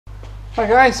Hi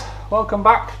guys, welcome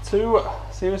back to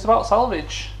Series About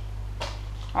Salvage.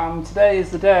 And today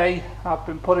is the day I've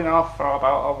been putting off for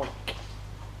about a week.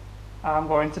 I'm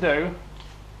going to do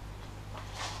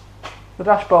the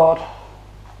dashboard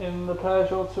in the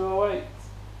Peugeot 208.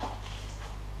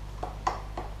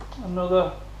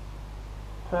 Another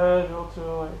Peugeot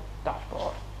 208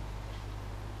 dashboard.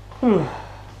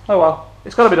 Oh well,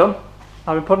 it's got to be done.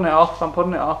 I've been putting it off, I'm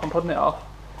putting it off.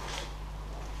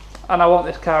 And I want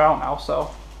this car out now,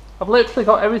 so I've literally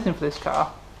got everything for this car.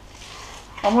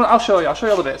 I'll show you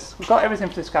all the bits. We've got everything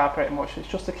for this car pretty much. It's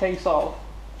just a case of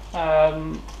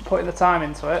putting the time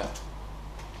into it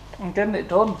and getting it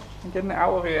done and getting it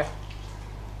out of here.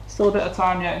 Still a bit of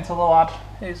time yet until the lad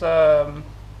is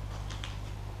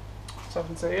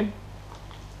 17,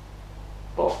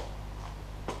 but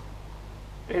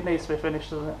it needs to be finished,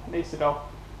 doesn't it? It needs to go.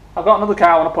 I've got another car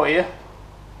I want to put here.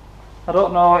 I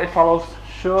don't know if I'll have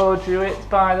showed you it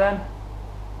by then.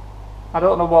 I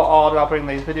don't know what order I'll bring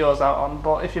these videos out on,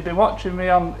 but if you've been watching me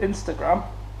on Instagram,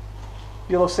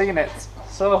 you'll have seen it.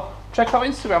 So check out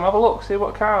Instagram, have a look, see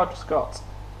what car I just got.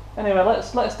 Anyway,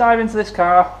 let's dive into this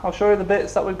car. I'll show you the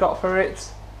bits that we've got for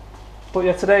it. But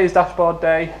yeah, today is dashboard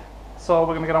day, so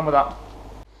we're going to get on with that.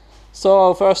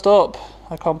 So first up,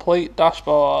 a complete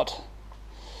dashboard.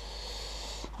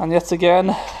 And yet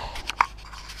again,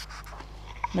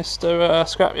 Mr.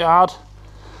 Scrapyard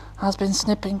has been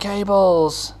snipping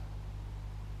cables.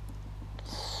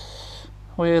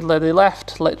 Weirdly, they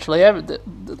left literally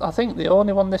I think the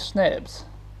only one they snipped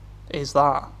is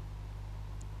that,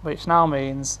 which now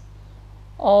means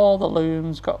all the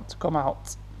looms got to come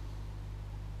out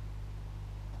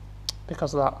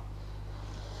because of that.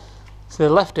 So they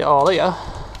left it all here.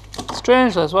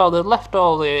 Strangely as well, they left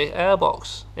all the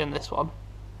airbox in this one.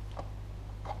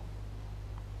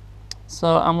 So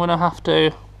I'm going to have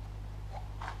to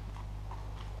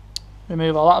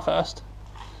remove all that first.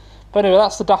 But anyway,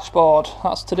 that's the dashboard.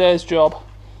 That's today's job.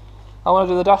 I want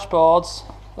to do the dashboards,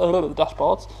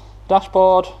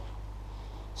 dashboard,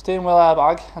 steering wheel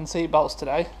airbag and seat belts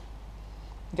today.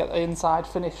 Get the inside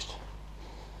finished.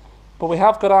 But we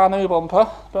have got our new bumper,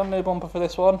 brand new bumper for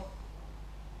this one.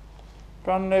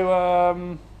 Brand new, I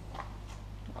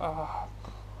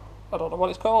don't know what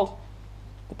it's called.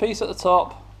 The piece at the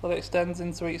top that extends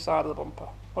into each side of the bumper.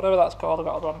 Whatever that's called, I've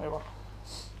got a brand new one.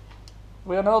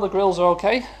 We know the grills are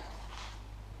okay.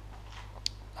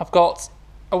 I've got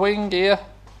a wing here.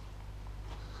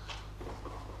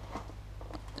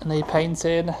 I need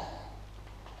painting.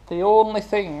 The only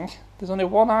thing, there's only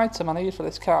one item I need for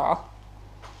this car,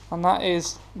 and that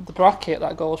is the bracket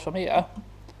that goes from here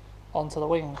onto the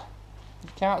wing. You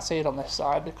can't see it on this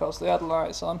side because the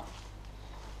headlight's on.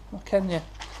 Oh, can you?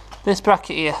 This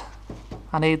bracket here,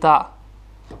 I need that.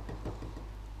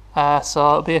 So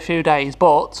it'll be a few days,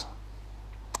 but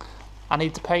I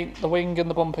need to paint the wing and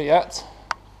the bumper yet.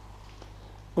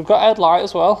 We've got headlight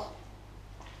as well.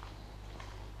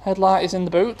 Headlight is in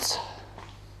the boot.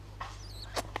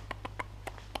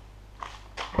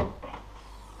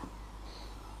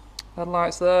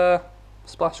 Headlight's there,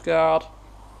 splash guard.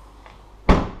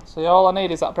 So all I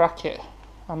need is that bracket,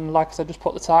 and like I said, just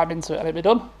put the time into it and it'll be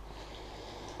done.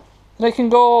 And it can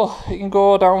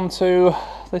go down to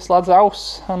this lad's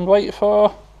house and wait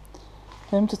for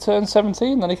him to turn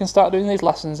 17, then he can start doing these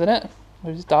lessons in it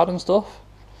with his dad and stuff.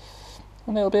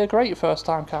 And it'll be a great first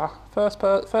time car. First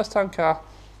time car.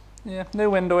 Yeah, new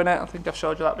window in it. I think I've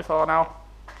showed you that before now.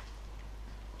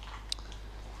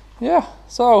 Yeah,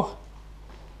 so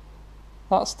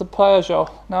that's the Peugeot.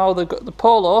 Now the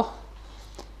Polo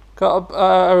got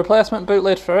a replacement boot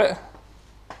lid for it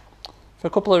for a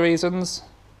couple of reasons.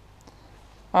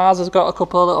 Ours has got a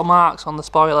couple of little marks on the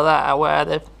spoiler there where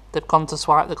they've gone to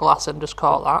swipe the glass and just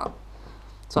caught that.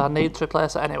 So I need to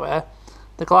replace it anyway.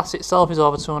 The glass itself is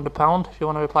over £200 if you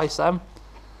want to replace them.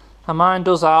 And mine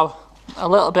does have a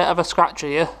little bit of a scratch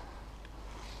here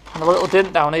and a little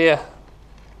dent down here.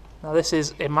 Now this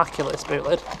is immaculate, this boot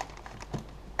lid.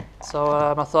 So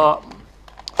I thought,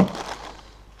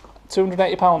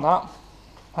 £280 that.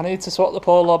 I need to swap the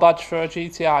Polo badge for a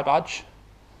GTI badge.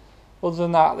 Other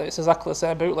than that, it's exactly the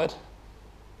same boot lid.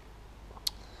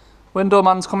 Window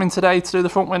man's coming today to do the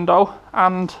front window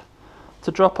and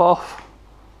to drop off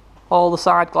all the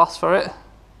side glass for it,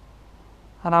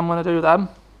 and I'm going to do them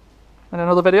in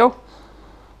another video.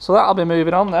 So that'll be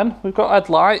moving on then. We've got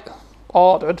headlight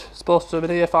ordered, supposed to have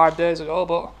been here 5 days ago,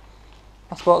 but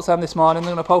I spoke to them this morning,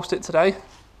 they're going to post it today.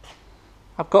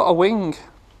 I've got a wing.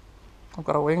 I've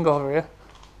got a wing over here.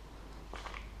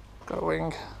 Got a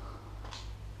wing.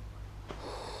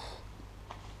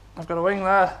 I've got a wing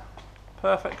there.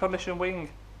 Perfect condition wing.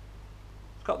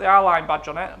 It's got the R-Line badge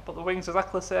on it, but the wing's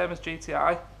exactly the same as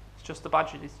GTI. It's just the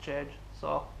badge you need to change.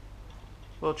 So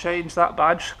we'll change that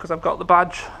badge because I've got the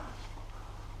badge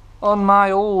on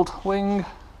my old wing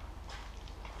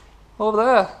over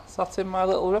there, sat in my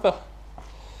little river.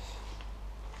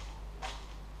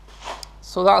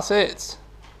 So that's it.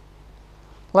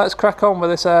 Let's crack on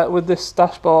with this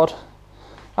dashboard.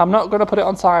 I'm not going to put it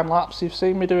on time lapse. You've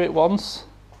seen me do it once.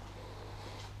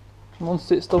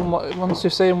 Once it's done, once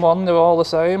you've seen one, they're all the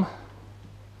same.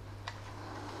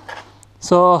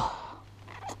 So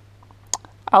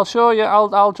I'll show you.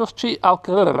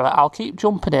 I'll keep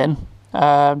jumping in,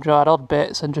 at odd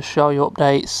bits and just show you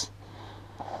updates.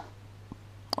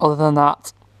 Other than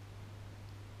that,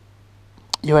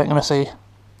 you ain't gonna see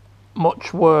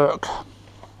much work.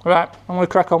 Right, I'm gonna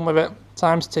crack on with it.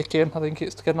 Time's ticking. I think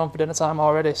it's getting on for dinner time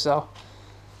already, so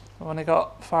I've only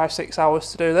got 5-6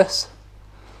 hours to do this.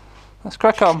 Let's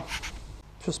crack on.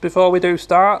 Just before we do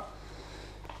start,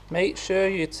 make sure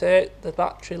you take the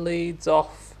battery leads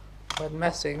off when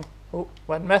messing with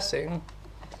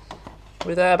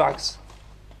airbags.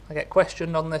 I get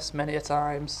questioned on this many a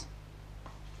times.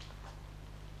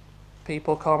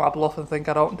 People call my bluff and think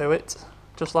I don't do it,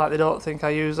 just like they don't think I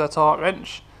use a torque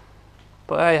wrench.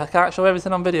 But hey, I can't show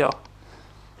everything on video.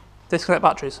 Disconnect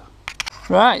batteries.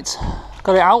 Right,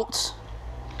 got it out.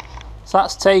 So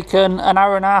that's taken an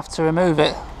hour and a half to remove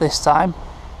it this time.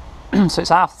 So it's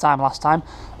half the time last time.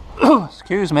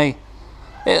 Excuse me.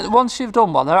 Once you've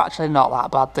done one, they're actually not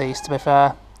that bad, these, to be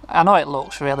fair. I know it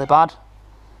looks really bad,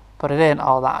 but it ain't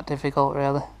all that difficult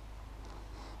really.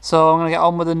 So I'm going to get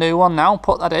on with the new one now,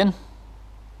 put that in.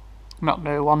 Not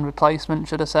new one, replacement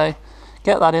should I say.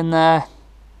 Get that in there.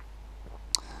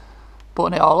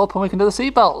 Button it all up and we can do the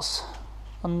seat belts.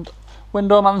 And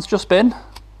window man's just been.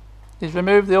 He's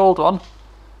removed the old one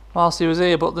whilst he was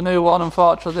here, but the new one,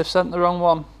 unfortunately, they've sent the wrong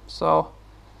one. So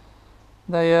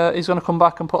he's going to come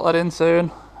back and put that in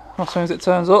soon, as soon as it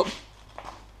turns up.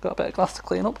 Got a bit of glass to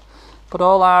clean up. But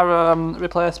all our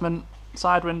replacement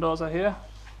side windows are here.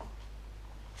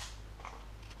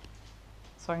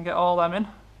 So I can get all them in.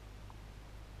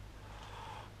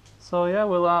 So yeah,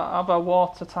 we'll have a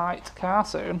watertight car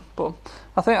soon. But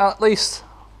I think at least,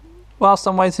 whilst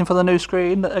I'm waiting for the new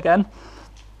screen again,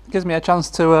 it gives me a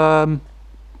chance to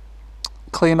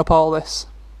clean up all this,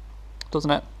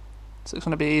 doesn't it? So it's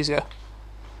going to be easier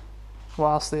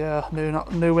whilst the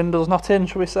new window's not in,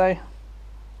 shall we say?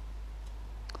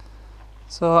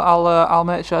 So I'll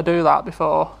make sure I do that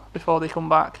before they come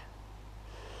back.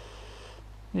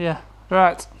 Yeah,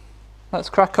 right. Let's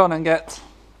crack on and get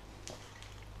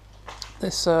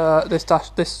this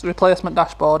replacement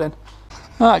dashboard in.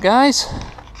 Alright guys,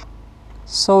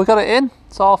 so we got it in.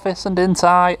 It's all fastened in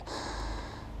tight.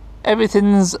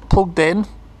 Everything's plugged in.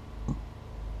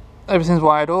 Everything's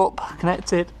wired up,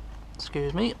 connected.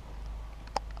 Excuse me.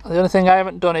 The only thing I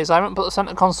haven't done is I haven't put the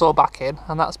centre console back in,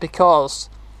 and that's because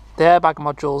the airbag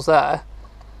module's there,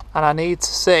 and I need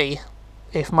to see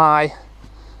if my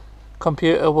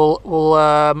computer will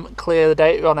clear the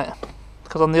data on it,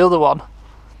 because on the other one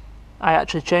I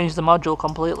actually changed the module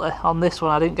completely. On this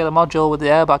one I didn't get a module with the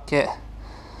airbag kit,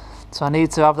 so I need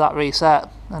to have that reset,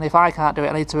 and if I can't do it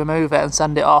I need to remove it and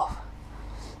send it off.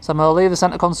 So I'm going to leave the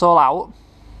centre console out.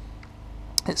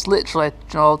 It's literally,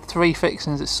 3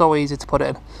 fixings, it's so easy to put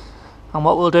in. And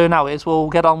what we'll do now is we'll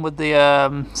get on with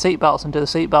the seat belts and do the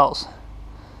seat belts.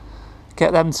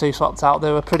 Get them two swapped out.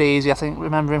 They were pretty easy, I think,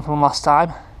 remembering from last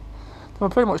time. We're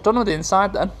pretty much done with the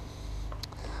inside then.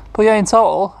 But yeah, in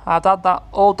total, I'd had that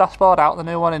old dashboard out, the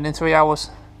new one in 3 hours.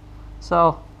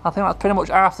 So I think that's pretty much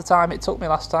half the time it took me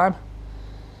last time.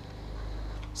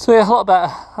 So yeah, a lot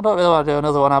better. I don't really want to do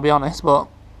another one, I'll be honest, but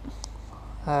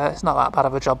it's not that bad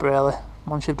of a job really,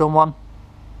 once you've done one.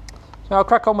 So I'll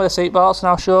crack on with the seat belts and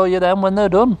I'll show you them when they're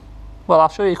done. Well, I'll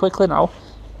show you quickly now.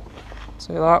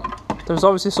 See that? There's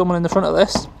obviously someone in the front of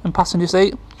this, in passenger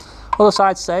seat. Other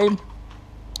side same.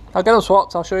 I'll get them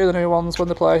swapped, I'll show you the new ones when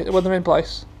they're in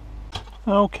place.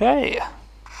 Okay.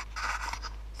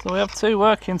 So we have 2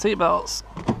 working seat belts.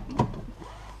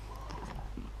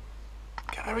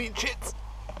 Can I reach it?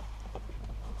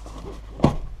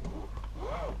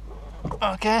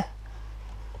 Okay.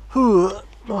 We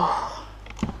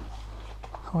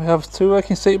have 2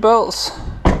 working seat belts.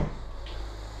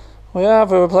 We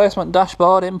have a replacement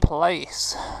dashboard in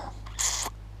place.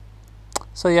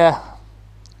 So yeah,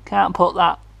 can't put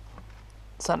that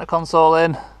centre console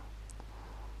in.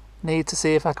 Need to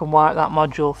see if I can wipe that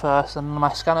module first, and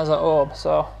my scanner's at home,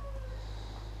 so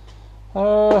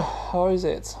how is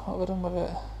it? What have I done with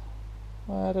it?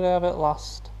 Where did I have it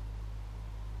last?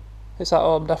 It's at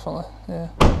home, definitely, yeah.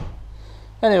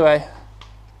 Anyway,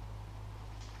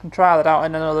 can try that out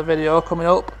in another video coming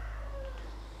up.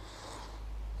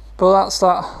 But that's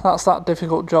that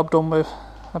difficult job done with.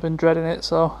 I've been dreading it,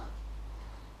 so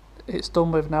it's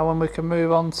done with now, and we can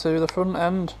move on to the front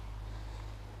end.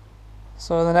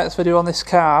 So in the next video on this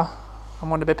car, I'm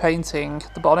going to be painting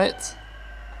the bonnet,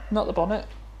 not the bonnet,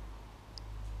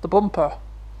 the bumper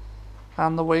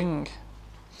and the wing,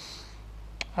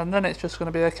 and then it's just going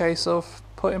to be a case of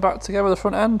putting back together the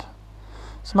front end.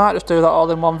 So I might just do that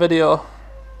all in one video,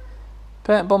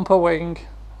 paint bumper, wing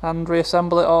and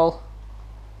reassemble it all,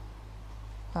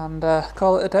 and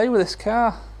call it a day with this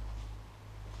car.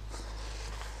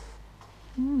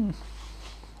 And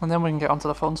then we can get onto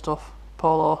the fun stuff,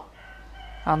 Polo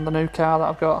and the new car that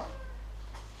I've got.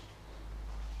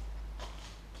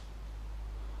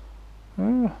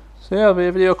 So yeah, there'll be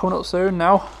a video coming up soon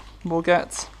now. We'll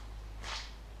get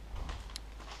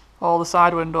all the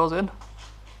side windows in,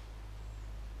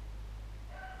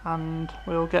 and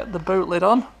we'll get the boot lid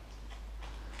on,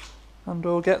 and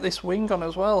we'll get this wing on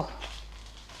as well.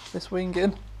 This wing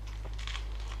in,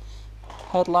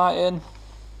 headlight in.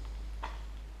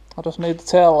 I just need the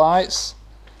tail lights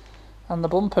and the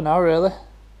bumper now really,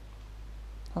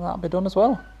 and that'll be done as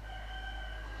well.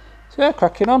 So yeah,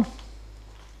 cracking on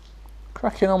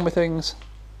with things.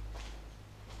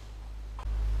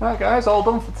 Right guys, all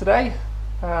done for today.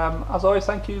 As always,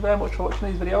 thank you very much for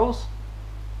watching these videos.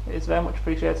 It is very much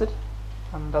appreciated,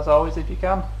 and as always, if you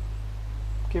can,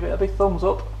 give it a big thumbs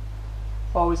up,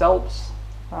 always helps.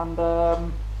 And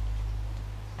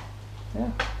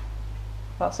yeah,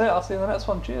 that's it. I'll see you in the next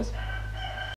one. Cheers.